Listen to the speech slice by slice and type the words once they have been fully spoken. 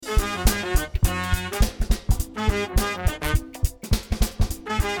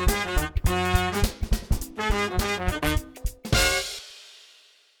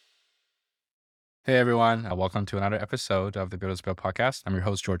Hey everyone, welcome to another episode of the Builders Build podcast. I'm your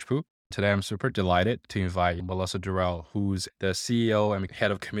host, George Pu. Today I'm super delighted to invite Melissa Durrell, who's the CEO and head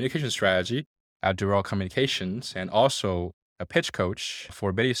of communication strategy at Durrell Communications and also a pitch coach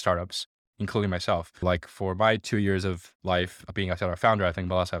for many startups, including myself. Like for my 2 years of life being a startup founder, I think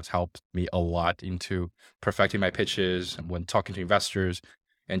Melissa has helped me a lot into perfecting my pitches when talking to investors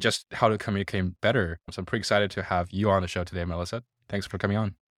and just how to communicate better. So I'm pretty excited to have you on the show today, Melissa. Thanks for coming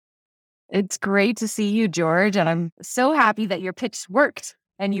on. It's great to see you, George. And I'm so happy that your pitch worked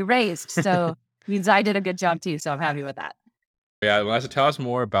and you raised. So means I did a good job too. So I'm happy with that. Yeah, Melissa, tell us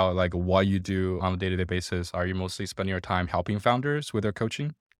more about like what you do on a day-to-day basis. Are you mostly spending your time helping founders with their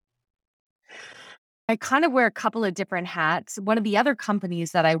coaching? I kind of wear a couple of different hats. One of the other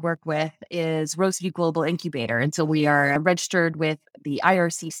companies that I work with is Roseview Global Incubator. And so we are registered with the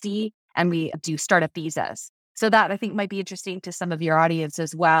IRCC and we do startup visas. So that I think might be interesting to some of your audience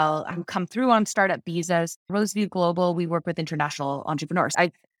as well. I've come through on startup visas. Roseview Global, we work with international entrepreneurs.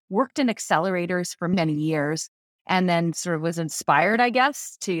 I worked in accelerators for many years and then sort of was inspired, I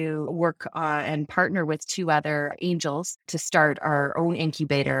guess, to work and partner with two other angels to start our own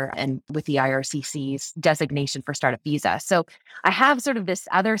incubator and with the IRCC's designation for startup visa. So I have sort of this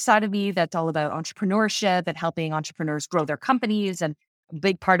other side of me that's all about entrepreneurship and helping entrepreneurs grow their companies. And a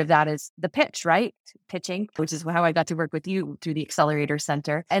big part of that is the pitch, right? Pitching, which is how I got to work with you through the Accelerator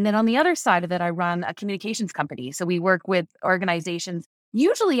Center. And then on the other side of it, I run a communications company. So we work with organizations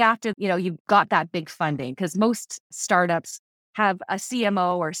usually after, you've got that big funding, because most startups have a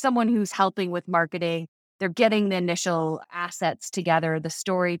CMO or someone who's helping with marketing. They're getting the initial assets together, the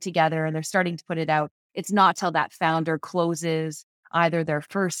story together, and they're starting to put it out. It's not till that founder closes either their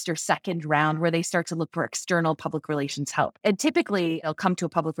first or second round where they start to look for external public relations help. And typically they'll come to a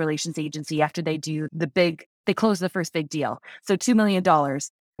public relations agency after they close the first big deal. So $2 million.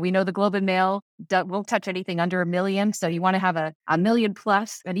 We know the Globe and Mail won't touch anything under $1 million. So you want to have a $1 million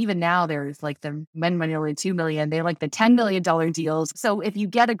plus. And even now there's like the $1 million, $2 million. They like the $10 million deals. So if you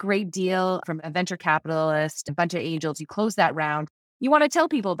get a great deal from a venture capitalist, a bunch of angels, you close that round, you want to tell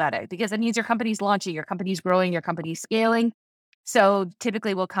people about it because it means your company's launching, your company's growing, your company's scaling. So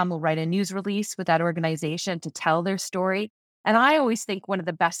typically we'll write a news release with that organization to tell their story. And I always think one of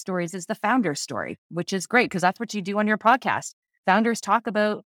the best stories is the founder's story, which is great because that's what you do on your podcast. Founders talk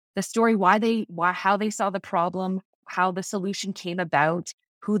about the story, how they saw the problem, how the solution came about,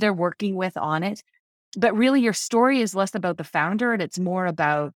 who they're working with on it. But really your story is less about the founder and it's more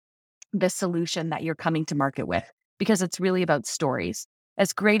about the solution that you're coming to market with, because it's really about stories.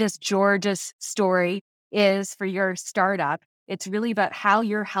 As great as George's story is for your startup, it's really about how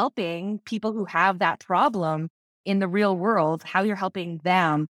you're helping people who have that problem in the real world, how you're helping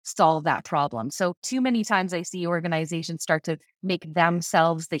them solve that problem. So too many times I see organizations start to make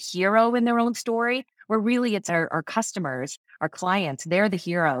themselves the hero in their own story, where really it's our customers, our clients, they're the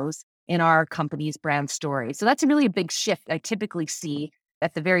heroes in our company's brand story. So that's really a big shift I typically see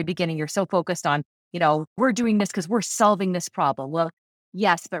at the very beginning. You're so focused on, we're doing this because we're solving this problem. Well,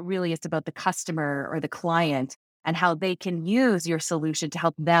 yes, but really it's about the customer or the client and how they can use your solution to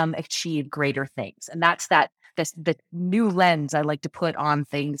help them achieve greater things. And that's the new lens I like to put on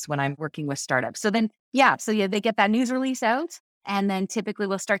things when I'm working with startups. So they get that news release out. And then typically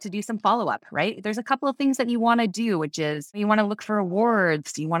we'll start to do some follow-up, right? There's a couple of things that you want to do, which is you want to look for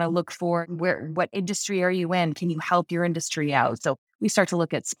awards. You want to look for what industry are you in? Can you help your industry out? So we start to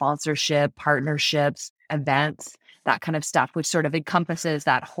look at sponsorship, partnerships, events, that kind of stuff, which sort of encompasses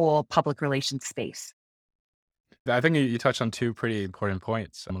that whole public relations space. I think you touched on two pretty important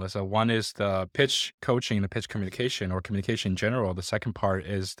points, Melissa. One is the pitch coaching, the pitch communication or communication in general. The second part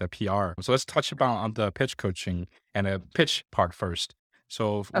is the PR. So let's touch on the pitch coaching and the pitch part first.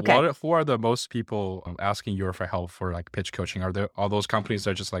 So Okay. who are the most people asking you for help for like pitch coaching? Are those companies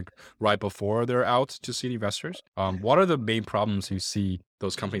that are just like right before they're out to see investors? What are the main problems you see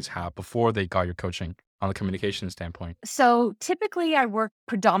those companies have before they got your coaching on the communication standpoint? So typically I work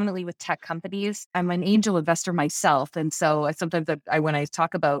predominantly with tech companies. I'm an angel investor myself. And so when I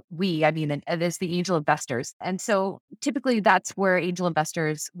talk about I mean, it is the angel investors. And so typically that's where angel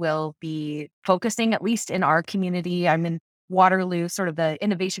investors will be focusing, at least in our community. I'm in Waterloo, sort of the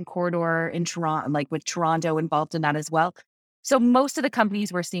innovation corridor in Toronto, like with Toronto involved in that as well. So most of the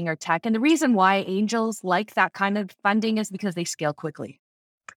companies we're seeing are tech. And the reason why angels like that kind of funding is because they scale quickly.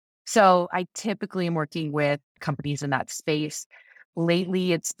 So I typically am working with companies in that space.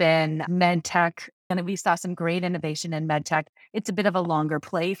 Lately, it's been med tech, and we saw some great innovation in med tech. It's a bit of a longer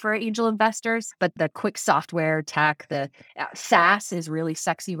play for angel investors, but the quick software tech, the SaaS is really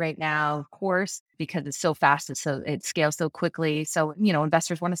sexy right now, of course, because it's so fast. It scales so quickly. So,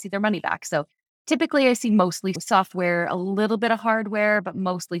 investors want to see their money back. So Typically, I see mostly software, a little bit of hardware, but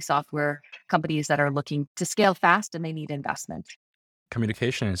mostly software companies that are looking to scale fast and they need investment.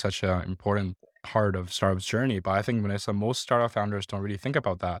 Communication is such an important part of startup's journey, but I think Vanessa, most startup founders don't really think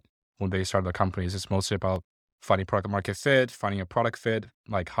about that when they start their companies. It's mostly about finding product market fit, finding a product fit,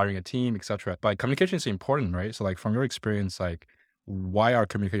 like hiring a team, etc. But communication is important, right? So like from your experience, like why are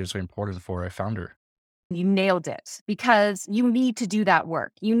communications so important for a founder? You nailed it because you need to do that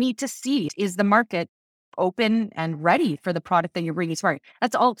work. You need to see, is the market open and ready for the product that you're bringing to market?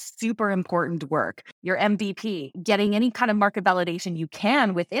 That's all super important work. Your MVP, getting any kind of market validation you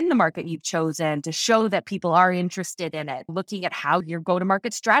can within the market you've chosen to show that people are interested in it, looking at how your go to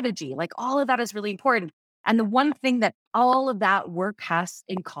market strategy, like all of that is really important. And the one thing that all of that work has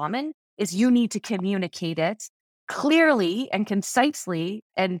in common is you need to communicate it clearly and concisely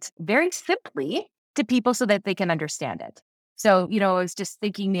and very simply to people so that they can understand it. So, I was just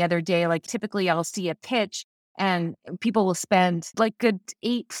thinking the other day, like typically I'll see a pitch and people will spend like good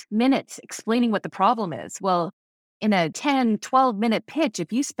 8 minutes explaining what the problem is. Well, in a 10, 12-minute pitch,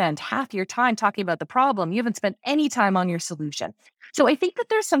 if you spend half your time talking about the problem, you haven't spent any time on your solution. So I think that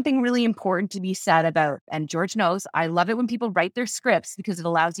there's something really important to be said about, and George knows, I love it when people write their scripts because it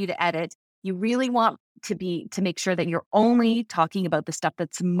allows you to edit. You really want to make sure that you're only talking about the stuff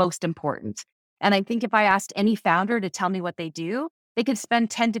that's most important. And I think if I asked any founder to tell me what they do, they could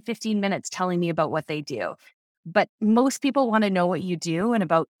spend 10 to 15 minutes telling me about what they do. But most people want to know what you do in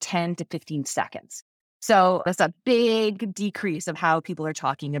about 10 to 15 seconds. So that's a big decrease of how people are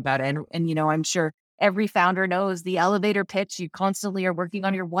talking about it. And I'm sure every founder knows the elevator pitch. You constantly are working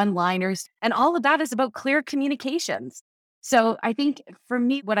on your one-liners, and all of that is about clear communications. So I think for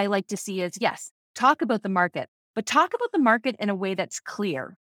me, what I like to see is, yes, talk about the market, but talk about the market in a way that's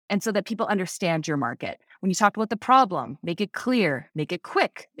clear. And so that people understand your market. When you talk about the problem, make it clear, make it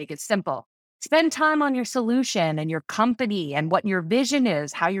quick, make it simple. Spend time on your solution and your company and what your vision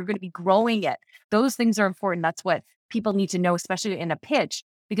is, how you're going to be growing it. Those things are important. That's what people need to know, especially in a pitch,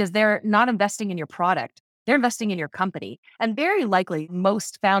 because they're not investing in your product. They're investing in your company. And very likely,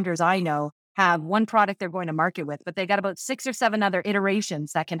 most founders I know have one product they're going to market with, but they got about 6 or 7 other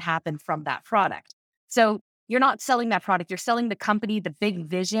iterations that can happen from that product. So you're not selling that product. You're selling the company, the big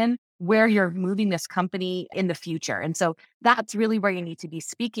vision, where you're moving this company in the future. And so that's really where you need to be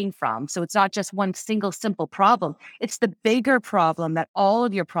speaking from. So it's not just one single simple problem. It's the bigger problem that all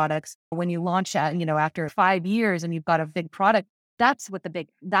of your products, when you launch after 5 years and you've got a big product, that's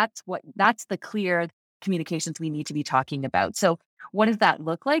the clear communications we need to be talking about. So what does that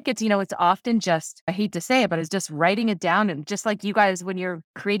look like? It's often just, I hate to say it, but it's just writing it down. And just like you guys, when you're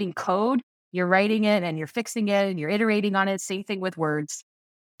creating code, you're writing it and you're fixing it and you're iterating on it. Same thing with words.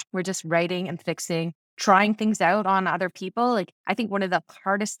 We're just writing and fixing, trying things out on other people. Like, I think one of the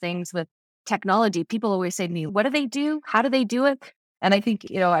hardest things with technology, people always say to me, what do they do? How do they do it? And I think,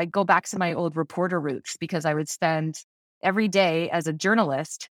 I go back to my old reporter roots because I would spend every day as a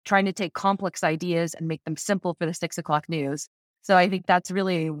journalist trying to take complex ideas and make them simple for the 6 o'clock news. So I think that's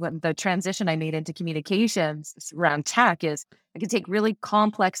really what the transition I made into communications around tech is. I can take really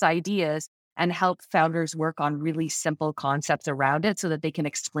complex ideas and help founders work on really simple concepts around it so that they can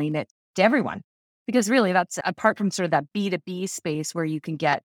explain it to everyone. Because really, that's apart from sort of that B2B space where you can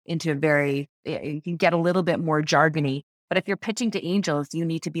get into you can get a little bit more jargony. But if you're pitching to angels, you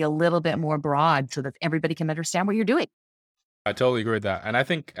need to be a little bit more broad so that everybody can understand what you're doing. I totally agree with that. And I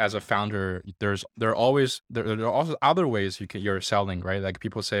think as a founder, there are also other ways you're selling, right? Like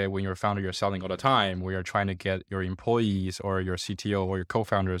people say when you're a founder, you're selling all the time, where you're trying to get your employees or your CTO or your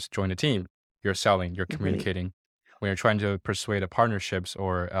co-founders join the team. You're selling, you're Mhm. communicating. When you're trying to persuade a partnerships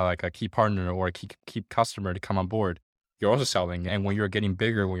or like a key partner or a key customer to come on board, you're also selling. And when you're getting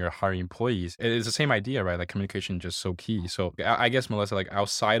bigger, when you're hiring employees, it is the same idea, right? Like communication is just so key. So I guess Melissa, like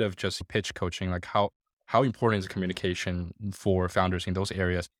outside of just pitch coaching, like how important is communication for founders in those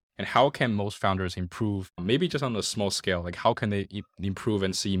areas? And how can most founders improve, maybe just on a small scale? Like, how can they improve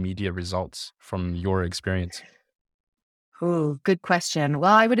and see immediate results from your experience? Oh, good question.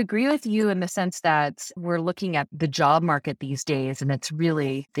 Well, I would agree with you in the sense that we're looking at the job market these days, and it's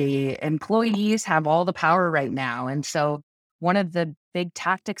really the employees have all the power right now. And so, one of the big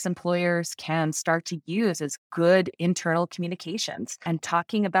tactics employers can start to use is good internal communications and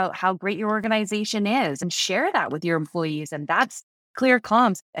talking about how great your organization is and share that with your employees. And that's clear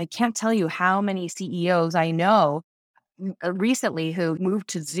comms. I can't tell you how many CEOs I know recently who moved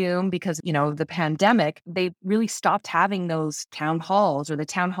to Zoom because, the pandemic, they really stopped having those town halls, or the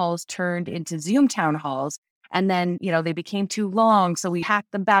town halls turned into Zoom town halls. And then, they became too long. So we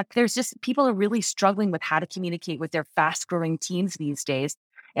hacked them back. There's just people are really struggling with how to communicate with their fast growing teams these days.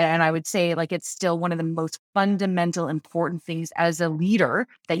 And I would say like it's still one of the most fundamental important things as a leader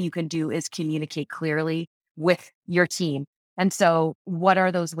that you can do is communicate clearly with your team. And so what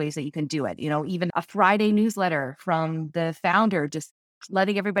are those ways that you can do it? Even a Friday newsletter from the founder, just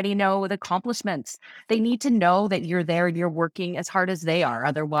letting everybody know the accomplishments. They need to know that you're there and you're working as hard as they are.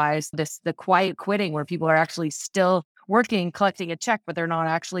 Otherwise, the quiet quitting where people are actually still working, collecting a check, but they're not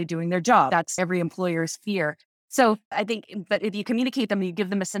actually doing their job. That's every employer's fear. So I think, but if you communicate them, you give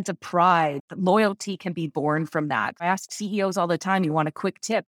them a sense of pride. Loyalty can be born from that. I ask CEOs all the time, you want a quick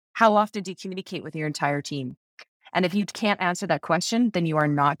tip? How often do you communicate with your entire team? And if you can't answer that question, then you are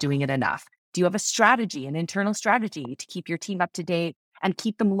not doing it enough. Do you have a strategy, an internal strategy to keep your team up to date and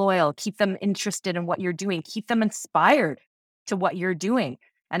keep them loyal, keep them interested in what you're doing, keep them inspired to what you're doing?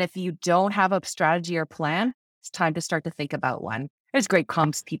 And if you don't have a strategy or plan, it's time to start to think about one. There's great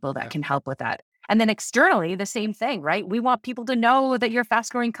comms people that can help with that. And then externally, the same thing, right? We want people to know that you're a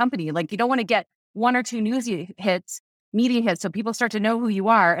fast growing company. Like you don't want to get one or two news hits, media hits, so people start to know who you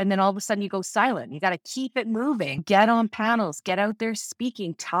are. And then all of a sudden you go silent. You got to keep it moving, get on panels, get out there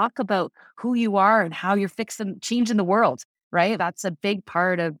speaking, talk about who you are and how you're changing the world, right? That's a big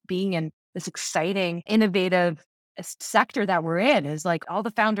part of being in this exciting, innovative sector that we're in is like all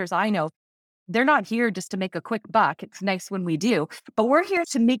the founders I know, they're not here just to make a quick buck. It's nice when we do, but we're here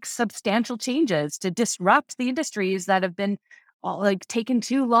to make substantial changes to disrupt the industries that have been like taken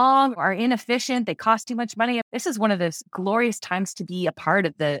too long, are inefficient. They cost too much money. This is one of those glorious times to be a part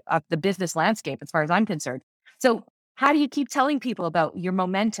of the business landscape, as far as I'm concerned. So how do you keep telling people about your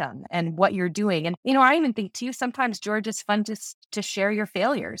momentum and what you're doing? And, I even think too, sometimes, George, it's fun to share your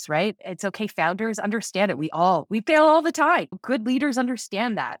failures, right? It's okay. Founders understand it. We fail all the time. Good leaders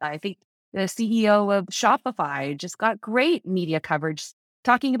understand that. I think the CEO of Shopify just got great media coverage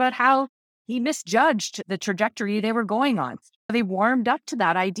talking about how he misjudged the trajectory they were going on. They warmed up to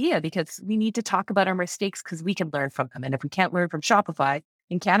that idea because we need to talk about our mistakes because we can learn from them. And if we can't learn from Shopify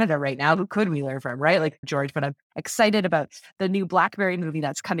in Canada right now, who could we learn from, right? Like George, but I'm excited about the new BlackBerry movie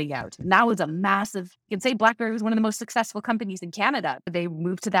that's coming out. And that was a massive, you can say BlackBerry was one of the most successful companies in Canada. They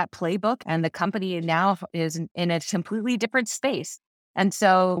moved to that playbook and the company now is in a completely different space. And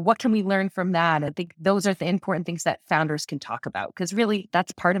so what can we learn from that? I think those are the important things that founders can talk about, because really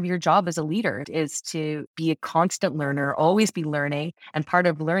that's part of your job as a leader is to be a constant learner, always be learning. And part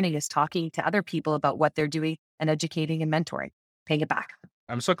of learning is talking to other people about what they're doing and educating and mentoring, paying it back.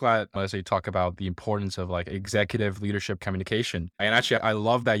 I'm so glad, Melissa, you talk about the importance of like executive leadership communication. And actually, I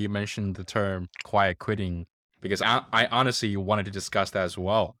love that you mentioned the term quiet quitting because I honestly wanted to discuss that as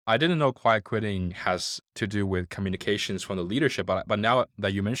well. I didn't know quiet quitting has to do with communications from the leadership, but now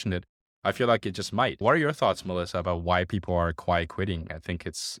that you mentioned it, I feel like it just might. What are your thoughts, Melissa, about why people are quiet quitting? I think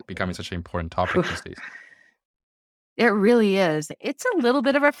it's becoming such an important topic these days. It really is. It's a little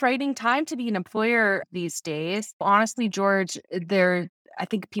bit of a frightening time to be an employer these days. Honestly, George, I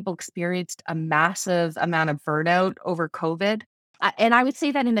think people experienced a massive amount of burnout over COVID. And I would say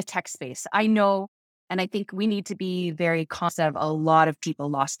that in the tech space, I know, and I think we need to be very conscious of a lot of people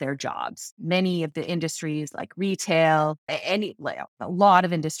lost their jobs. Many of the industries like retail, a lot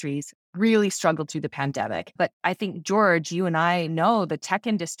of industries really struggled through the pandemic. But I think, George, you and I know the tech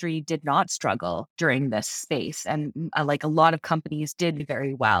industry did not struggle during this space. And like a lot of companies did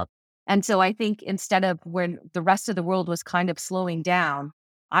very well. And so I think instead of when the rest of the world was kind of slowing down,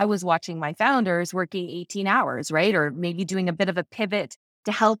 I was watching my founders working 18 hours, right? Or maybe doing a bit of a pivot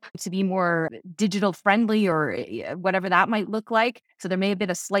to help to be more digital friendly or whatever that might look like. So there may have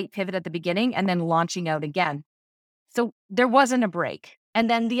been a slight pivot at the beginning and then launching out again. So there wasn't a break. And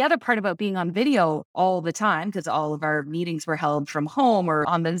then the other part about being on video all the time, because all of our meetings were held from home or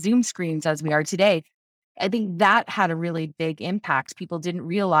on the Zoom screens as we are today, I think that had a really big impact. People didn't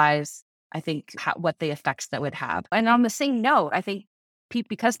realize, I think, what the effects that would have. And on the same note, I think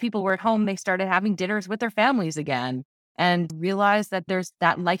because people were at home, they started having dinners with their families again and realized that there's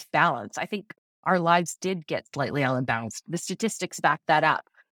that life balance. I think our lives did get slightly unbalanced. The statistics back that up.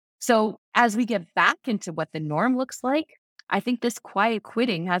 So as we get back into what the norm looks like, I think this quiet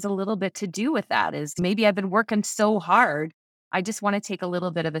quitting has a little bit to do with that. Is maybe I've been working so hard, I just want to take a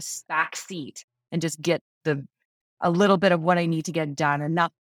little bit of a back seat and just get a little bit of what I need to get done,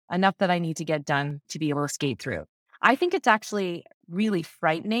 enough that I need to get done to be able to skate through. I think it's actually really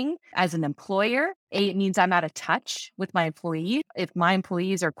frightening as an employer. It means I'm out of touch with my employees. If my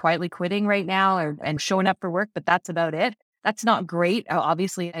employees are quietly quitting right now and showing up for work, but that's about it, that's not great,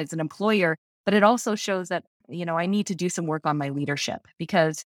 obviously, as an employer. But it also shows that, I need to do some work on my leadership,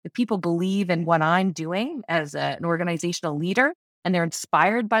 because if people believe in what I'm doing as an organizational leader and they're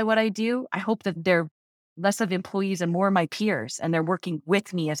inspired by what I do, I hope that they're less of employees and more of my peers, and they're working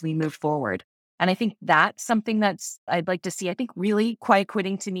with me as we move forward. And I think that's something that's I'd like to see. I think really quiet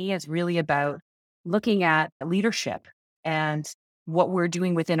quitting to me is really about looking at leadership and what we're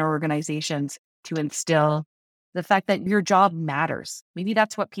doing within our organizations to instill the fact that your job matters. Maybe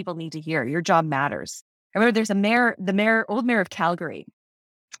that's what people need to hear. Your job matters. I remember there's a mayor, old mayor of Calgary,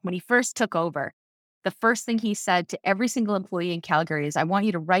 when he first took over, the first thing he said to every single employee in Calgary is, I want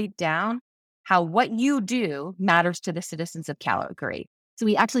you to write down how what you do matters to the citizens of Calgary. So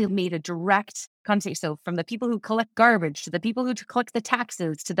he actually made a direct contact. So from the people who collect garbage to the people who collect the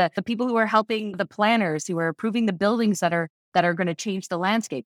taxes to the people who are helping the planners who are approving the buildings that are going to change the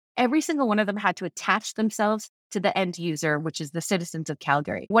landscape, every single one of them had to attach themselves to the end user, which is the citizens of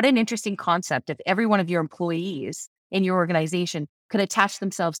Calgary. What an interesting concept if every one of your employees in your organization could attach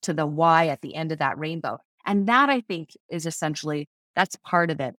themselves to the why at the end of that rainbow. And that I think is essentially, that's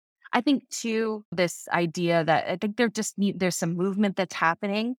part of it. I think too, this idea that I think there's some movement that's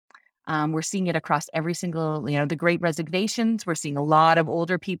happening. We're seeing it across every single, the great resignations. We're seeing a lot of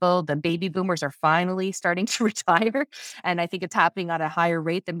older people. The baby boomers are finally starting to retire. And I think it's happening at a higher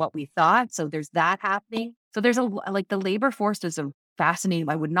rate than what we thought. So there's that happening. So there's like the labor force is a fascinating.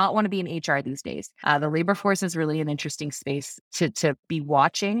 I would not want to be in HR these days. The labor force is really an interesting space to be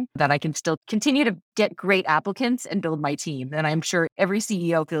watching, that I can still continue to get great applicants and build my team. And I'm sure every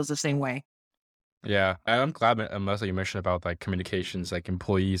CEO feels the same way. Yeah, I'm glad, Melissa, you mentioned about like communications, like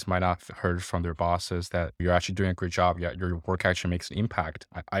employees might not have heard from their bosses that you're actually doing a great job. Yeah, your work actually makes an impact.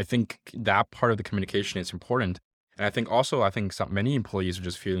 I think that part of the communication is important. And I think many employees are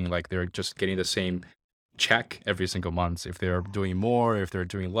just feeling like they're just getting the same check every single month. If they're doing more, if they're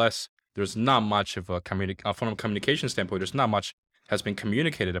doing less, there's not much of from a communication standpoint, there's not much has been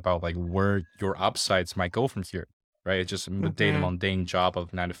communicated about like where your upsides might go from here, right? It's just the day to Mhm. mundane job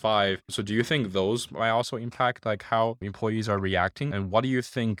of 9 to 5. So do you think those might also impact like how employees are reacting? And what do you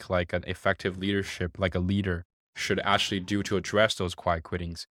think like an effective leadership, like a leader should actually do to address those quiet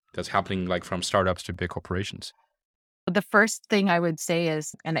quittings that's happening like from startups to big corporations? The first thing I would say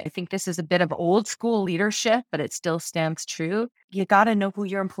is, and I think this is a bit of old school leadership, but it still stands true. You got to know who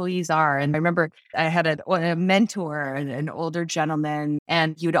your employees are. And I remember I had a mentor, an older gentleman,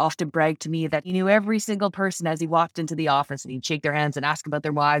 and he would often brag to me that he knew every single person as he walked into the office, and he'd shake their hands and ask about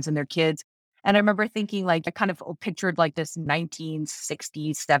their wives and their kids. And I remember thinking, like, I kind of pictured like this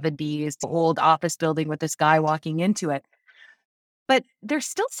 1960s, 70s old office building with this guy walking into it. But there's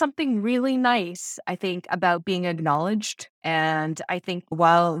still something really nice, I think, about being acknowledged. And I think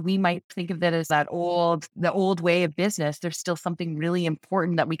while we might think of it as the old way of business, there's still something really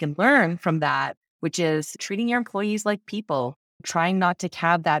important that we can learn from that, which is treating your employees like people, trying not to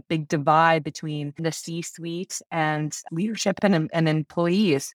have that big divide between the C-suite and leadership and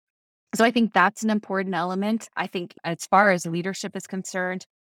employees. So I think that's an important element. I think as far as leadership is concerned,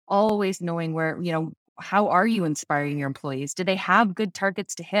 always knowing how are you inspiring your employees? Do they have good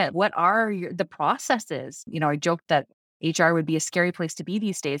targets to hit? What are the processes? I joked that HR would be a scary place to be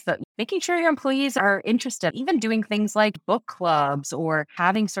these days, but making sure your employees are interested, even doing things like book clubs or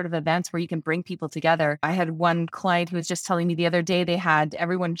having sort of events where you can bring people together. I had one client who was just telling me the other day they had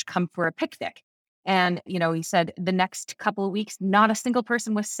everyone come for a picnic. And, he said the next couple of weeks, not a single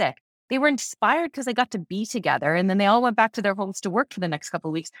person was sick. They were inspired because they got to be together, and then they all went back to their homes to work for the next couple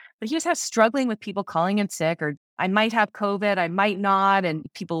of weeks. But he was struggling with people calling in sick, or I might have COVID, I might not, and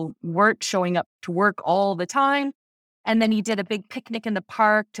people weren't showing up to work all the time. And then he did a big picnic in the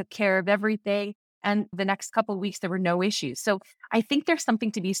park, took care of everything. And the next couple of weeks, there were no issues. So I think there's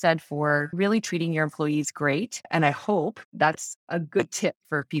something to be said for really treating your employees great. And I hope that's a good tip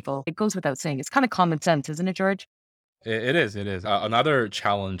for people. It goes without saying. It's kind of common sense, isn't it, George? It is. It is. Another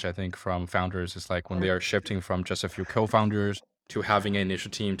challenge, I think, from founders is like when they are shifting from just a few co-founders to having an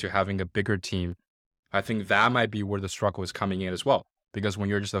initial team to having a bigger team. I think that might be where the struggle is coming in as well. Because when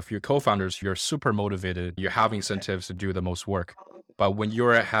you're just a few co-founders, you're super motivated. You have incentives to do the most work. But when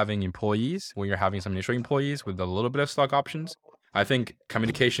you're having employees, when you're having some initial employees with a little bit of stock options, I think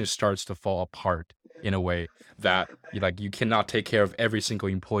communication starts to fall apart in a way that you cannot take care of every single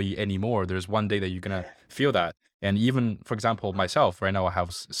employee anymore. There's one day that you're gonna feel that. And even, for example, myself, right now I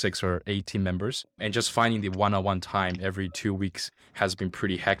have 6 or 8 team members, and just finding the one-on-one time every 2 weeks has been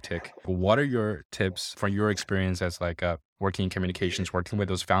pretty hectic. What are your tips from your experience as like working in communications, working with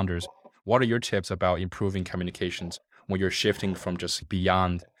those founders? What are your tips about improving communications when you're shifting from just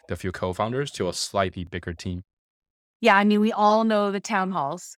beyond the few co-founders to a slightly bigger team? Yeah, I mean, we all know the town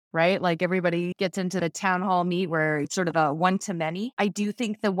halls, right? Like everybody gets into the town hall meet where it's sort of a one to many. I do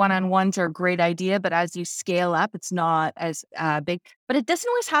think the one-on-ones are a great idea, but as you scale up, it's not as big. But it doesn't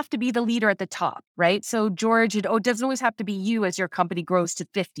always have to be the leader at the top, right? So, George, it doesn't always have to be you as your company grows to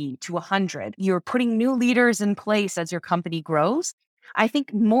 50, to 100. You're putting new leaders in place as your company grows. I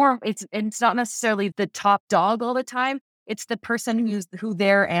think more, it's not necessarily the top dog all the time. It's the person who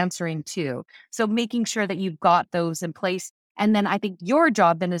they're answering to. So making sure that you've got those in place. And then I think your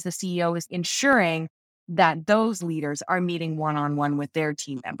job then as the CEO is ensuring that those leaders are meeting one-on-one with their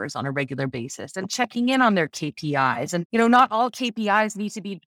team members on a regular basis and checking in on their KPIs. And, not all KPIs need to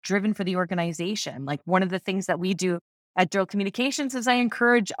be driven for the organization. Like one of the things that we do at Durrell Communications is I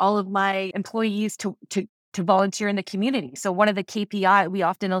encourage all of my employees to volunteer in the community. So one of the KPI, we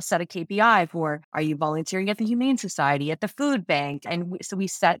often will set a KPI for, are you volunteering at the Humane Society, at the food bank? And so we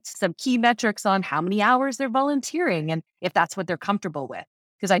set some key metrics on how many hours they're volunteering and if that's what they're comfortable with.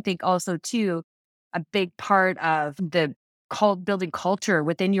 Because I think also too, a big part of the building culture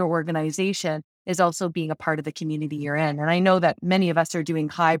within your organization is also being a part of the community you're in. And I know that many of us are doing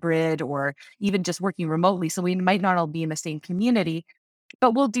hybrid or even just working remotely. So we might not all be in the same community,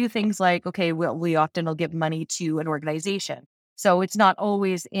 but we'll do things like, okay, we often will give money to an organization. So it's not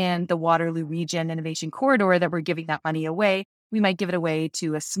always in the Waterloo Region Innovation Corridor that we're giving that money away. We might give it away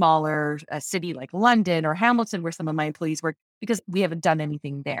to a smaller city like London or Hamilton, where some of my employees work, because we haven't done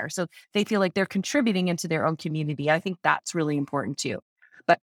anything there. So they feel like they're contributing into their own community. I think that's really important too.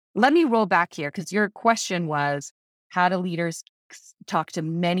 But let me roll back here because your question was, how do leaders talk to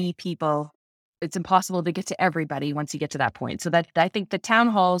many people? It's impossible to get to everybody once you get to that point. So that I think the town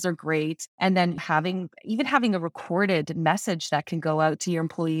halls are great. And then having a recorded message that can go out to your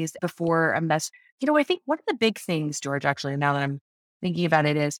employees before a mess. I think one of the big things, George, actually, now that I'm thinking about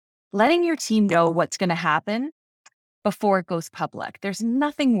it, is letting your team know what's going to happen before it goes public. There's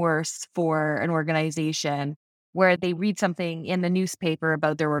nothing worse for an organization where they read something in the newspaper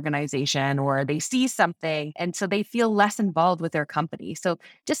about their organization or they see something and so they feel less involved with their company. So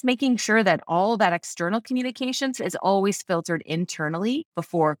just making sure that all that external communications is always filtered internally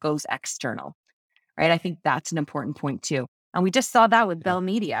before it goes external, right? I think that's an important point too. And we just saw that with Yeah. Bell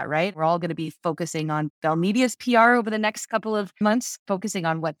Media, right? We're all going to be focusing on Bell Media's PR over the next couple of months, focusing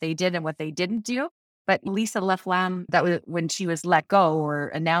on what they did and what they didn't do. But Lisa Left-Lam, that was when she was let go or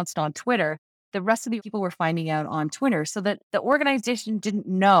announced on Twitter, the rest of the people were finding out on Twitter, so that the organization didn't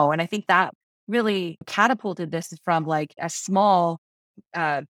know. And I think that really catapulted this from like a small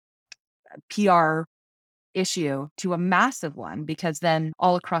uh, PR issue to a massive one, because then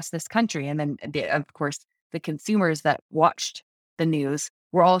all across this country, and then of course the consumers that watched the news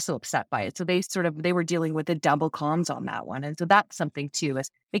were also upset by it. So they were dealing with the double cons on that one. And so that's something too, is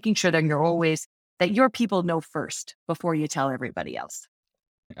making sure that your people know first before you tell everybody else.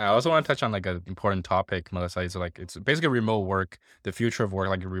 I also want to touch on like an important topic, Melissa. Is like it's basically remote work, the future of work,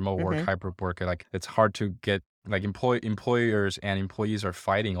 like remote work, Hmm. hybrid work. Like it's hard to get like employers and employees are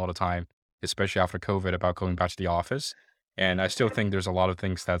fighting all the time, especially after COVID, about going back to the office. And I still think there's a lot of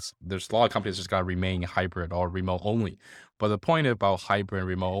things there's a lot of companies just gotta remain hybrid or remote only. But the point about hybrid and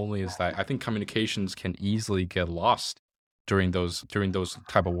remote only is that I think communications can easily get lost during those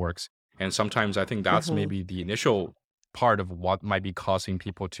type of works. And sometimes I think that's Hmm. maybe the initial part of what might be causing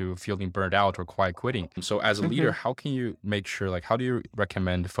people to feeling burned out or quiet quitting. So as a leader, Hmm. how can you make sure, like, how do you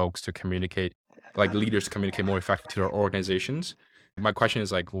recommend folks to communicate, like leaders communicate more effectively to their organizations? My question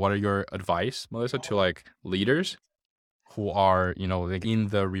is like, what are your advice, Melissa, to like leaders who are, like in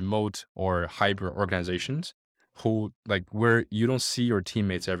the remote or hybrid organizations who like where you don't see your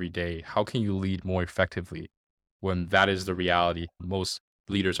teammates every day? How can you lead more effectively when that is the reality most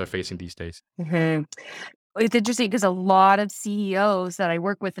leaders are facing these days? Hmm. It's interesting because a lot of CEOs that I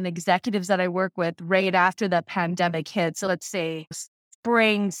work with and executives that I work with right after the pandemic hit, so let's say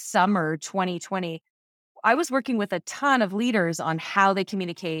spring, summer 2020, I was working with a ton of leaders on how they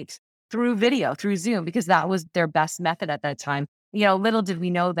communicate through video, through Zoom, because that was their best method at that time. Little did we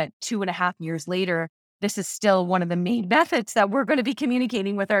know that 2.5 years later, this is still one of the main methods that we're going to be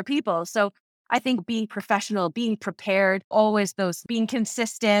communicating with our people. So I think being professional, being prepared, always those being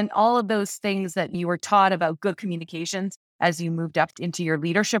consistent, all of those things that you were taught about good communications as you moved up into your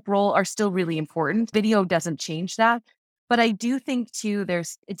leadership role are still really important. Video doesn't change that. But I do think too,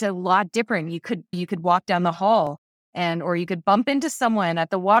 it's a lot different. You could walk down the hall or you could bump into someone at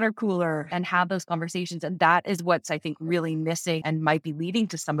the water cooler and have those conversations. And that is what's, I think, really missing and might be leading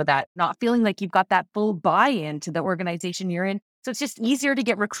to some of that, not feeling like you've got that full buy-in to the organization you're in. So it's just easier to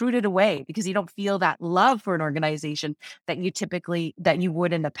get recruited away because you don't feel that love for an organization that you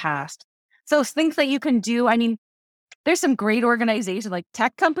would in the past. So things that you can do, I mean, There's some great organizations like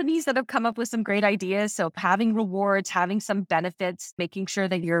tech companies that have come up with some great ideas. So having rewards, having some benefits, making sure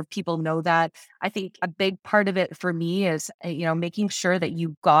that your people know that. I think a big part of it for me is, making sure that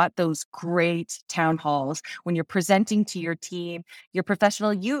you got those great town halls when you're presenting to your team, you're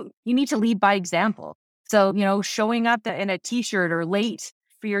professional, you need to lead by example. So, showing up in a t-shirt or late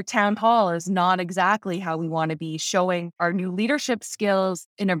for your town hall is not exactly how we want to be showing our new leadership skills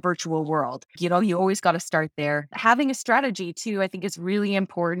in a virtual world. You always got to start there. Having a strategy too, I think is really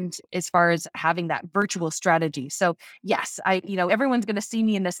important as far as having that virtual strategy. So yes, everyone's going to see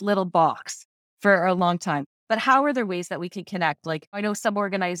me in this little box for a long time. But how are there ways that we can connect? Like I know some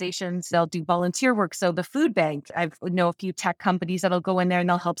organizations, they'll do volunteer work. So the food bank, I know a few tech companies that'll go in there and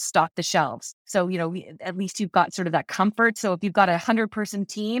they'll help stock the shelves. So, at least you've got sort of that comfort. So if you've got 100-person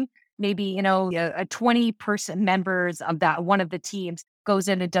team, maybe, a 20-person members of that one of the teams goes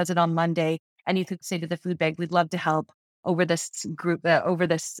in and does it on Monday. And you could say to the food bank, we'd love to help over this group, over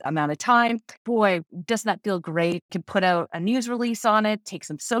this amount of time. Boy, doesn't that feel great? Can put out a news release on it, take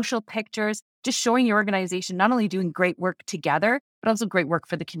some social pictures, just showing your organization not only doing great work together, but also great work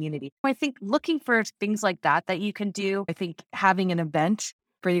for the community. I think looking for things like that you can do. I think having an event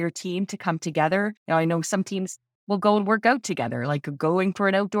for your team to come together. I know some teams will go and work out together, like going for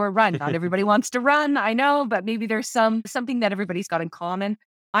an outdoor run. Not everybody wants to run, I know, but maybe there's something that everybody's got in common.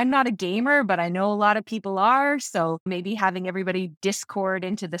 I'm not a gamer, but I know a lot of people are. So maybe having everybody Discord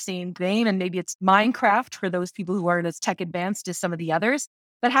into the same game, and maybe it's Minecraft for those people who aren't as tech advanced as some of the others,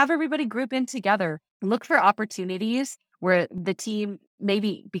 but have everybody group in together. Look for opportunities where the team,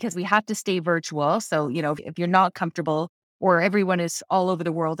 maybe because we have to stay virtual. So, if you're not comfortable or everyone is all over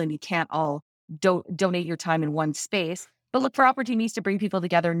the world and you can't all donate your time in one space, but look for opportunities to bring people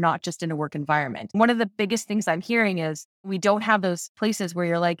together, not just in a work environment. One of the biggest things I'm hearing is we don't have those places where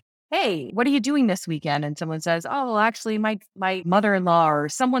you're like, hey, what are you doing this weekend? And someone says, oh, well, actually, my mother-in-law or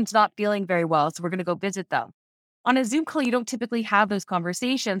someone's not feeling very well, so we're going to go visit them. On a Zoom call, you don't typically have those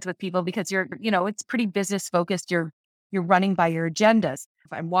conversations with people because it's pretty business focused. You're running by your agendas.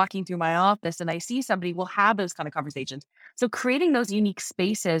 If I'm walking through my office and I see somebody, we'll have those kind of conversations. So creating those unique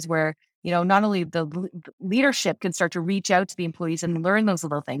spaces where not only the leadership can start to reach out to the employees and learn those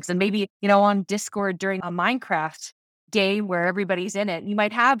little things. And maybe, on Discord during a Minecraft day where everybody's in it, you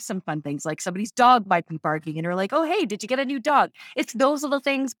might have some fun things like somebody's dog might be barking and you're like, oh, hey, did you get a new dog? It's those little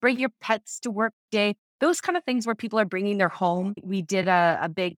things. Bring your pets to work day. Those kind of things where people are bringing their home. We did a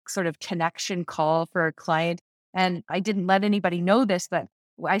big sort of connection call for a client. And I didn't let anybody know this, but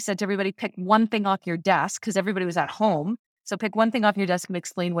I said to everybody, pick one thing off your desk because everybody was at home. So pick one thing off your desk and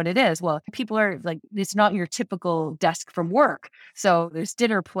explain what it is. Well, people are like, it's not your typical desk from work. So there's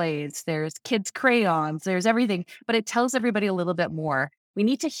dinner plates, there's kids' crayons, there's everything, but it tells everybody a little bit more. We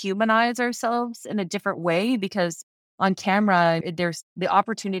need to humanize ourselves in a different way because on camera, the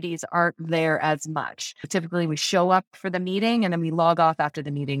opportunities aren't there as much. Typically, we show up for the meeting and then we log off after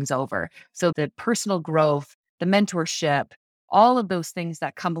the meeting's over. So the personal growth, the mentorship, all of those things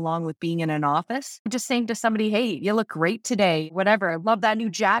that come along with being in an office. Just saying to somebody, hey, you look great today, whatever. I love that new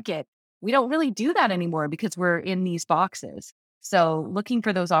jacket. We don't really do that anymore because we're in these boxes. So looking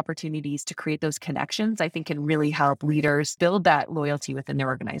for those opportunities to create those connections, I think can really help leaders build that loyalty within their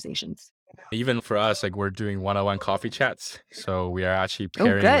organizations. Even for us, like we're doing one-on-one coffee chats. So we are actually Oh,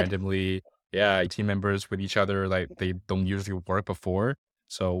 pairing good. randomly, team members with each other. Like they don't usually work before.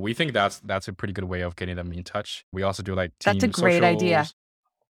 So we think that's a pretty good way of getting them in touch. We also do like That's a team great idea. socials.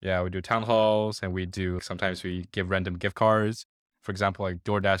 Yeah, we do town halls and sometimes we give random gift cards. For example, like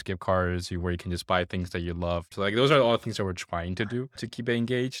DoorDash gift cards where you can just buy things that you love. So like those are all things that we're trying to do to keep it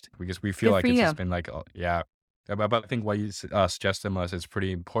engaged because we feel Good for like it's just you. been like, but I think what you suggested us is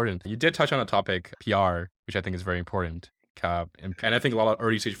pretty important. You did touch on a topic, PR, which I think is very important. And I think a lot of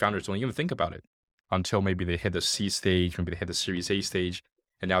early stage founders don't even think about it until maybe they hit the C stage, maybe they hit the Series A stage.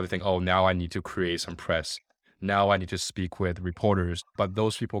 And now they think, oh, now I need to create some press. Now I need to speak with reporters. But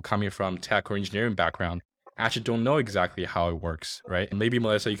those people coming from tech or engineering background actually don't know exactly how it works, right? And maybe,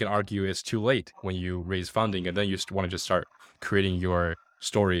 Melissa, you can argue it's too late when you raise funding and then you want to just start creating your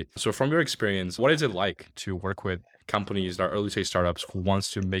story. So from your experience, what is it like to work with companies that are early stage startups who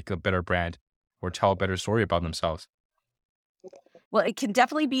wants to make a better brand or tell a better story about themselves? Well, it can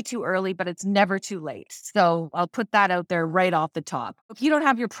definitely be too early, but it's never too late. So I'll put that out there right off the top. If you don't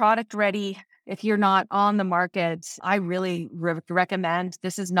have your product ready, if you're not on the market, I really recommend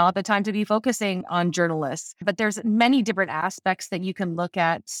this is not the time to be focusing on journalists. But there's many different aspects that you can look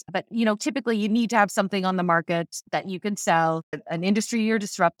at. But, typically you need to have something on the market that you can sell, an industry you're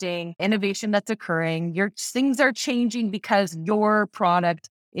disrupting, innovation that's occurring. Your things are changing because your product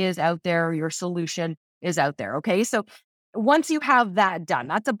is out there, your solution. is out there. Okay. So once you have that done,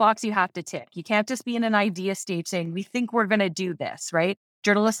 that's a box you have to tick. You can't just be in an idea stage saying, we think we're going to do this, right?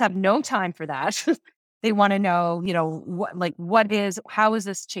 Journalists have no time for that. They want to know, how is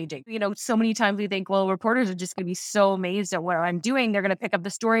this changing? So many times we think, well, reporters are just going to be so amazed at what I'm doing. They're going to pick up the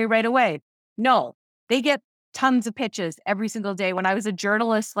story right away. No, they get tons of pitches every single day. When I was a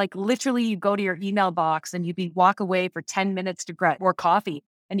journalist, like literally you go to your email box and you'd walk away for 10 minutes to grab more coffee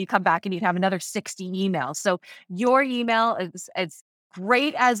and you come back and you'd have another 60 emails. So your email is as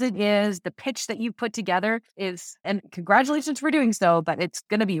great as it is. The pitch that you put together is, and congratulations for doing so, but it's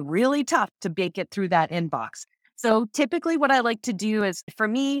going to be really tough to make it through that inbox. So typically what I like to do is, for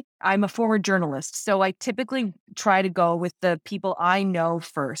me, I'm a former journalist. So I typically try to go with the people I know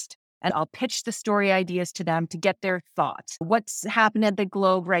first. And I'll pitch the story ideas to them to get their thoughts. What's happening at the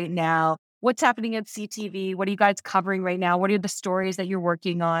Globe right now? What's happening at CTV? What are you guys covering right now? What are the stories that you're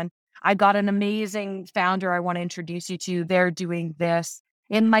working on? I got an amazing founder I want to introduce you to. They're doing this.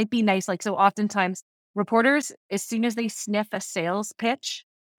 It might be nice. So oftentimes reporters, as soon as they sniff a sales pitch,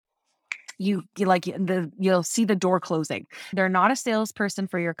 you'll see the door closing. They're not a salesperson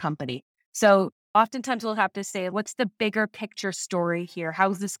for your company. So oftentimes we'll have to say, what's the bigger picture story here? How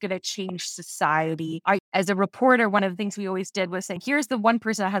is this going to change society? As a reporter, one of the things we always did was say, here's the one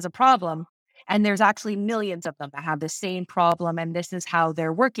person that has a problem. And there's actually millions of them that have the same problem. And this is how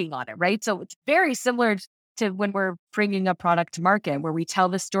they're working on it, right? So it's very similar to when we're bringing a product to market, where we tell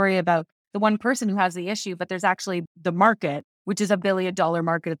the story about the one person who has the issue, but there's actually the market, which is $1 billion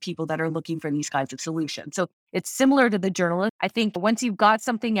market of people that are looking for these kinds of solutions. So it's similar to the journalist. I think once you've got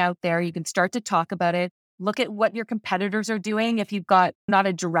something out there, you can start to talk about it. Look at what your competitors are doing. If you've got not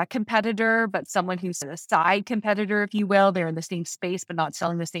a direct competitor, but someone who's a side competitor, if you will, they're in the same space, but not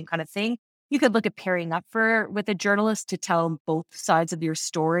selling the same kind of thing. You could look at pairing up with a journalist to tell both sides of your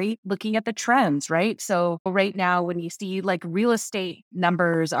story, looking at the trends, right? So right now, when you see real estate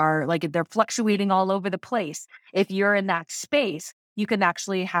numbers are they're fluctuating all over the place. If you're in that space, you can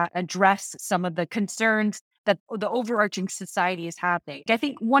actually address some of the concerns that the overarching society is having. I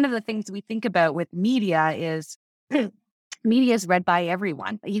think one of the things we think about with media is media is read by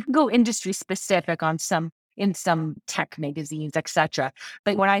everyone. You can go industry specific in some tech magazines, etc.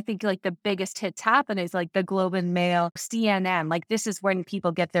 But when I think the biggest hits happen is the Globe and Mail, CNN. This is when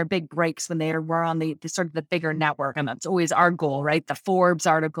people get their big breaks when we're on the sort of the bigger network. And that's always our goal, right? The Forbes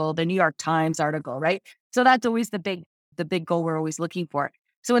article, the New York Times article, right? So that's always the big goal we're always looking for.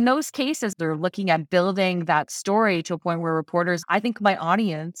 So in those cases, they're looking at building that story to a point where reporters, I think my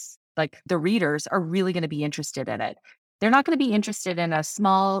audience, the readers, are really going to be interested in it. They're not going to be interested in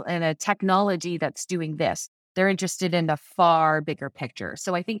a technology that's doing this. They're interested in a far bigger picture.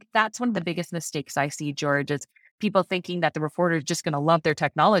 So I think that's one of the biggest mistakes I see, George, is people thinking that the reporter is just going to love their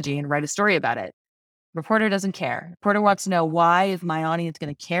technology and write a story about it. Reporter doesn't care. Reporter wants to know, why is my audience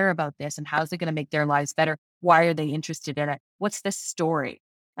going to care about this? And how is it going to make their lives better? Why are they interested in it? What's the story?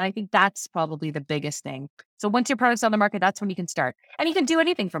 And I think that's probably the biggest thing. So once your product's on the market, that's when you can start. And you can do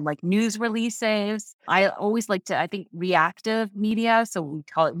anything from news releases. I always I think reactive media, so we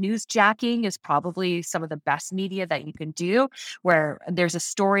call it newsjacking, is probably some of the best media that you can do, where there's a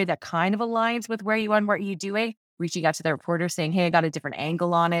story that kind of aligns with where you are and what you're doing, reaching out to the reporter saying, hey, I got a different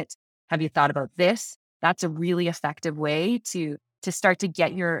angle on it. Have you thought about this? That's a really effective way to start to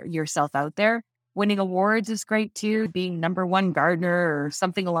get yourself out there. Winning awards is great too. Being number one Gardner or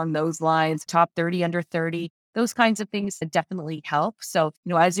something along those lines, top 30 under 30, those kinds of things definitely help. So,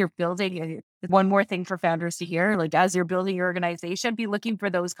 as you're building, one more thing for founders to hear, as you're building your organization, be looking for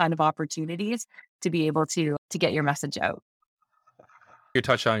those kind of opportunities to be able to get your message out. You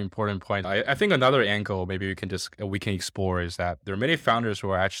touched on an important point. I think another angle maybe we can explore is that there are many founders who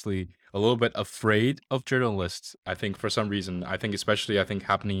are actually a little bit afraid of journalists. I think for some reason, especially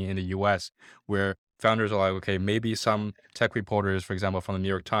happening in the US, where founders are like, okay, maybe some tech reporters, for example, from the New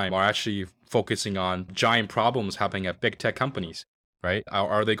York Times, are actually focusing on giant problems happening at big tech companies, right?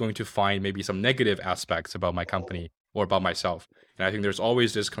 Are they going to find maybe some negative aspects about my company or about myself? And I think there's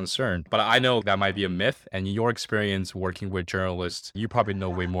always this concern, but I know that might be a myth. And in your experience working with journalists, you probably know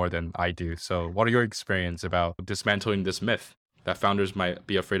way more than I do. So what are your experience about dismantling this myth that founders might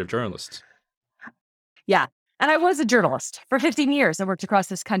be afraid of journalists? Yeah. And I was a journalist for 15 years. I worked across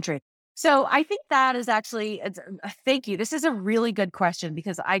this country. So I think that is actually, thank you. This is a really good question,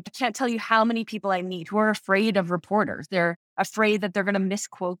 because I can't tell you how many people I meet who are afraid of reporters. They're afraid that they're going to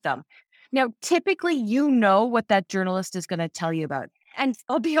misquote them. Now, typically, what that journalist is going to tell you about. And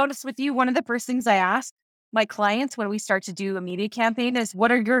I'll be honest with you, one of the first things I ask my clients when we start to do a media campaign is, what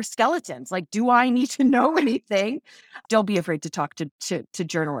are your skeletons? Do I need to know anything? Don't be afraid to talk to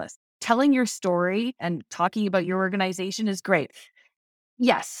journalists. telling your story and talking about your organization is great.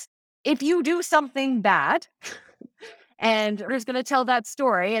 Yes, if you do something bad, and who's going to tell that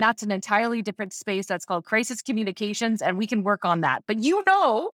story. And that's an entirely different space. That's called crisis communications. And we can work on that. But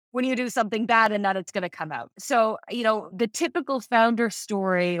when you do something bad and that it's going to come out. So, the typical founder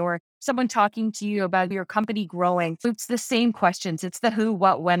story or someone talking to you about your company growing, it's the same questions. It's the who,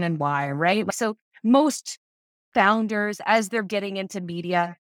 what, when, and why, right? So most founders, as they're getting into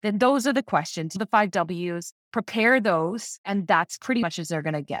media, then those are the questions, the 5 Ws, prepare those. And that's pretty much as they're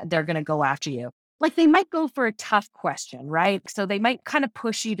going to get. They're going to go after you. Like they might go for a tough question, right? So they might kind of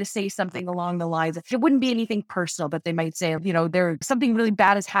push you to say something along the lines of, it wouldn't be anything personal, but they might say, there's something really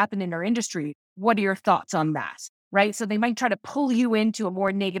bad has happened in our industry. What are your thoughts on that? Right. So they might try to pull you into a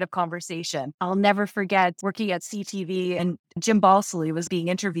more negative conversation. I'll never forget working at CTV and Jim Balsley was being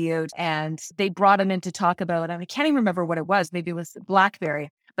interviewed and they brought him in to talk about, and I can't even remember what it was. Maybe it was BlackBerry,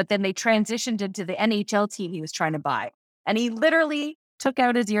 but then they transitioned into the NHL team he was trying to buy. And he literally took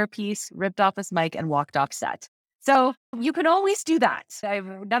out his earpiece, ripped off his mic, and walked off set. So you can always do that.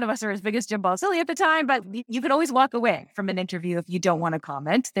 None of us are as big as Jim Balsillie at the time, but you can always walk away from an interview if you don't want to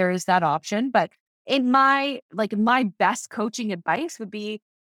comment. There is that option. But my best coaching advice would be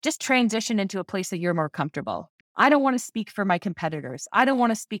just transition into a place that you're more comfortable. I don't want to speak for my competitors. I don't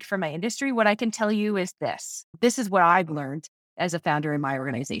want to speak for my industry. What I can tell you is this. This is what I've learned as a founder in my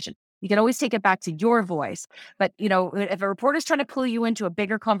organization. You can always take it back to your voice. But, if a reporter's trying to pull you into a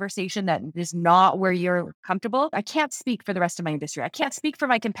bigger conversation that is not where you're comfortable, I can't speak for the rest of my industry. I can't speak for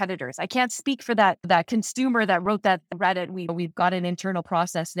my competitors. I can't speak for that consumer that wrote that Reddit. We've got an internal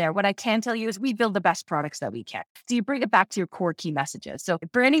process there. What I can tell you is we build the best products that we can. So you bring it back to your core key messages. So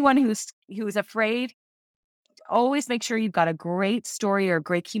for anyone who's afraid, always make sure you've got a great story or a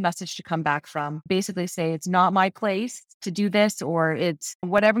great key message to come back from. Basically say, it's not my place to do this, or it's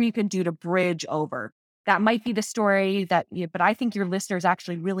whatever you can do to bridge over. That might be the story but I think your listeners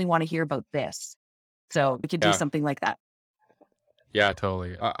actually really want to hear about this. So we could do something like that. Yeah,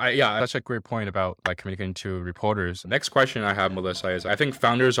 totally. That's a great point about like communicating to reporters. Next question I have, Melissa, is I think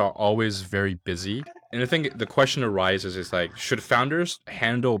founders are always very busy. And I think the question arises is like, should founders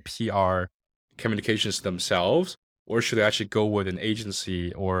handle PR communications themselves, or should they actually go with an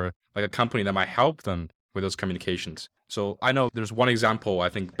agency or like a company that might help them with those communications? So I know there's one example, I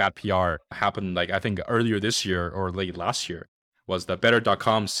think bad PR happened like I think earlier this year or late last year, was the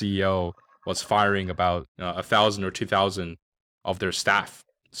Better.com CEO was firing about 1,000 or 2,000 of their staff.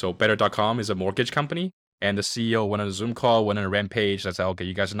 So Better.com is a mortgage company, and the CEO went on a Zoom call, went on a rampage that said, okay,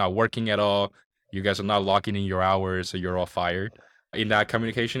 you guys are not working at all. You guys are not locking in your hours, so you're all fired in that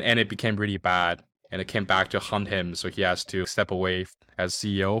communication. And it became really bad, and it came back to haunt him. So he has to step away as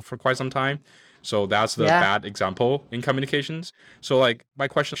CEO for quite some time. So that's the bad example in communications. So like my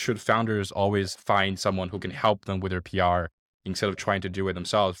question, should founders always find someone who can help them with their PR instead of trying to do it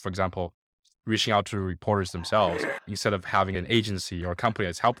themselves? For example, reaching out to reporters themselves instead of having an agency or a company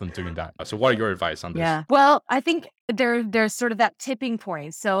that's helped them doing that. So what are your advice on this? Yeah. Well, I think there's sort of that tipping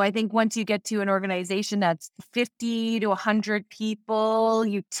point. So I think once you get to an organization that's 50 to 100 people,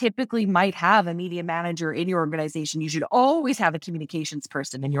 you typically might have a media manager in your organization. You should always have a communications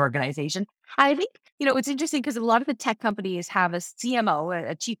person in your organization. I think, it's interesting because a lot of the tech companies have a CMO,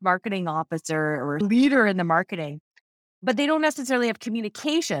 a chief marketing officer, or a leader in the marketing. But they don't necessarily have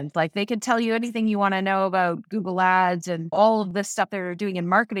communications. Like they can tell you anything you want to know about Google Ads and all of this stuff they're doing in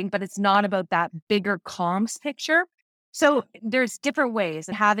marketing, but it's not about that bigger comms picture. So there's different ways.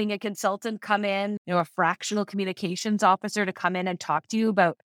 Having a consultant come in, a fractional communications officer to come in and talk to you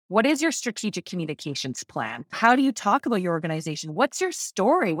about what is your strategic communications plan? How do you talk about your organization? What's your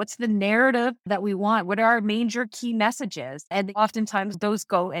story? What's the narrative that we want? What are our major key messages? And oftentimes those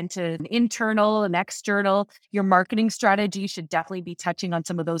go into an internal and external. Your marketing strategy should definitely be touching on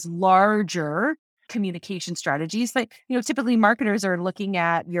some of those larger communication strategies. But, typically marketers are looking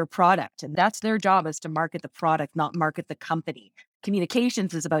at your product, and that's their job, is to market the product, not market the company.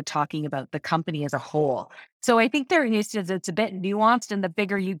 Communications is about talking about the company as a whole. So I think it's a bit nuanced, and the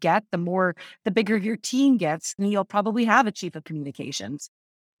bigger you get, the bigger your team gets, and you'll probably have a chief of communications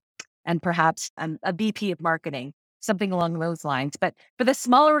and perhaps a VP of marketing, something along those lines. But for the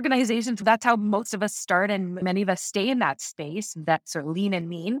smaller organizations, that's how most of us start, and many of us stay in that space, that sort of lean and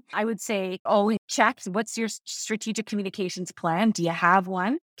mean. I would say always check, what's your strategic communications plan? Do you have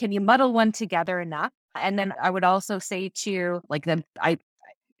one? Can you muddle one together enough? And then I would also say too,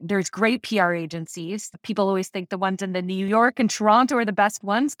 there's great PR agencies. People always think the ones in the New York and Toronto are the best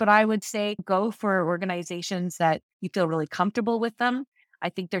ones, but I would say go for organizations that you feel really comfortable with them. I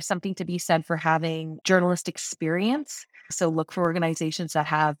think there's something to be said for having journalist experience. So look for organizations that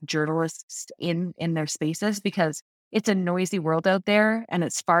have journalists in their spaces, because it's a noisy world out there, and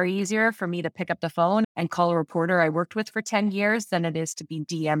it's far easier for me to pick up the phone and call a reporter I worked with for 10 years than it is to be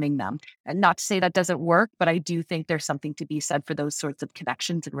DMing them. And not to say that doesn't work, but I do think there's something to be said for those sorts of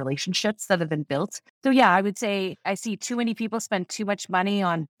connections and relationships that have been built. So yeah, I would say I see too many people spend too much money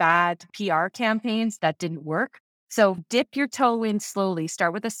on bad PR campaigns that didn't work. So dip your toe in slowly.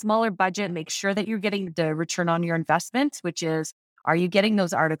 Start with a smaller budget. Make sure that you're getting the return on your investment, which is, are you getting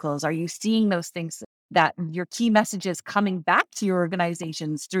those articles? Are you seeing those things, that your key messages coming back to your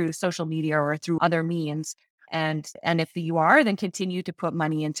organizations through social media or through other means? And if you are, then continue to put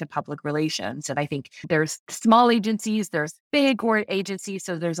money into public relations. And I think there's small agencies, there's big or agencies.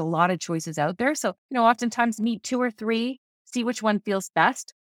 So there's a lot of choices out there. So, oftentimes meet 2 or 3, see which one feels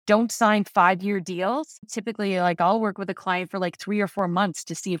best. Don't sign 5-year deals. Typically, I'll work with a client for 3 or 4 months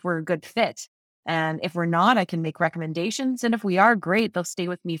to see if we're a good fit. And if we're not, I can make recommendations. And if we are, great, they'll stay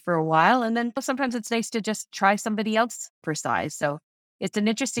with me for a while. And then sometimes it's nice to just try somebody else for size. So it's an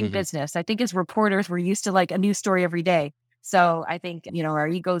interesting Hmm. business. I think as reporters, we're used to a new story every day. So I think, our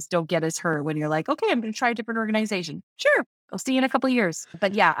egos don't get as hurt when you're like, okay, I'm going to try a different organization. Sure. I'll see you in a couple of years.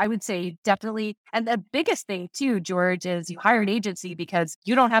 But yeah, I would say definitely. And the biggest thing too, George, is you hire an agency because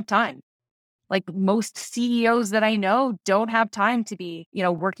you don't have time. Most CEOs that I know don't have time to be,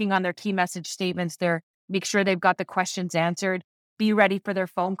 working on their key message statements. Make sure they've got the questions answered, be ready for their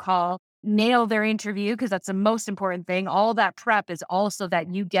phone call, nail their interview, because that's the most important thing. All that prep is also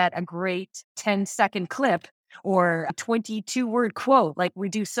that you get a great 10-second clip or a 22-word quote. We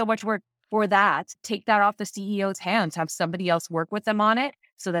do so much work for that. Take that off the CEO's hands, have somebody else work with them on it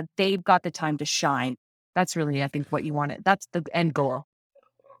so that they've got the time to shine. That's really, I think, what you want. That's the end goal.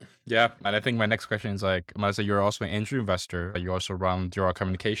 Yeah, and I think my next question is Melissa, you're also an angel investor. You also run Durrell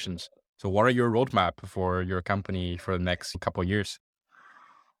Communications. So what are your roadmap for your company for the next couple of years?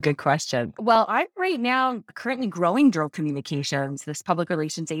 Good question. Well, I'm right now currently growing Durrell Communications, this public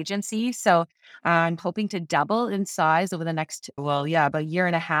relations agency. So I'm hoping to double in size over the next, about a year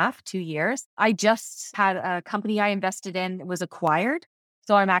and a half, 2 years. I just had a company I invested in was acquired.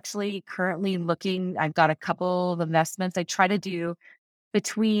 So I'm actually currently looking, I've got a couple of investments. I try to do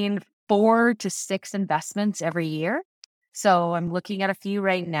between 4 to 6 investments every year. So I'm looking at a few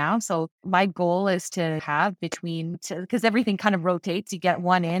right now. So my goal is to have because everything kind of rotates. You get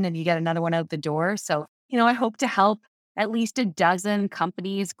one in and you get another one out the door. So, I hope to help at least a dozen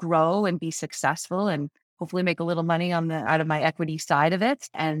companies grow and be successful and hopefully make a little money out of my equity side of it.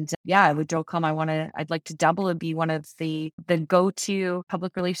 And yeah, with Durrell, I'd like to double and be one of the go-to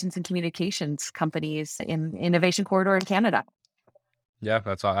public relations and communications companies in Innovation Corridor in Canada. Yeah,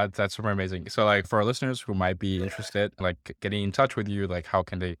 that's super amazing. So for our listeners who might be interested, getting in touch with you, how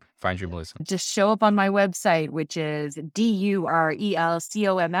can they find you, Melissa? Just show up on my website, which is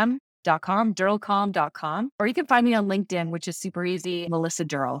durelcom.com, durrellcom.com. Or you can find me on LinkedIn, which is super easy, Melissa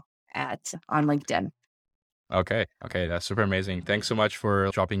Durrell on LinkedIn. Okay, that's super amazing. Thanks so much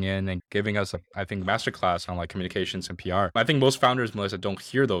for dropping in and giving us I think, masterclass on communications and PR. I think most founders, Melissa, don't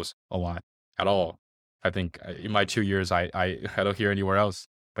hear those a lot at all. I think in my 2 years, I don't hear anywhere else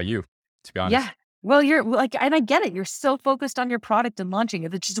but you, to be honest. Yeah. Well, you're and I get it. You're so focused on your product and launching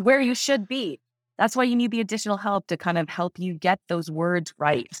it, which is where you should be. That's why you need the additional help to kind of help you get those words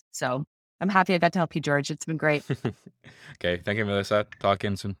right. So I'm happy I got to help you, George. It's been great. Okay. Thank you, Melissa. Talk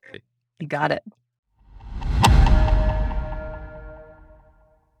again soon. You got it.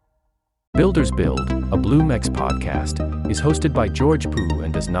 Builders Build, a BloomX podcast, is hosted by George Poo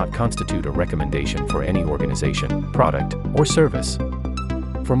and does not constitute a recommendation for any organization, product, or service.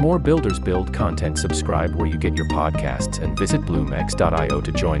 For more Builders Build content, subscribe where you get your podcasts and visit bloomx.io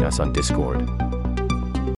to join us on Discord.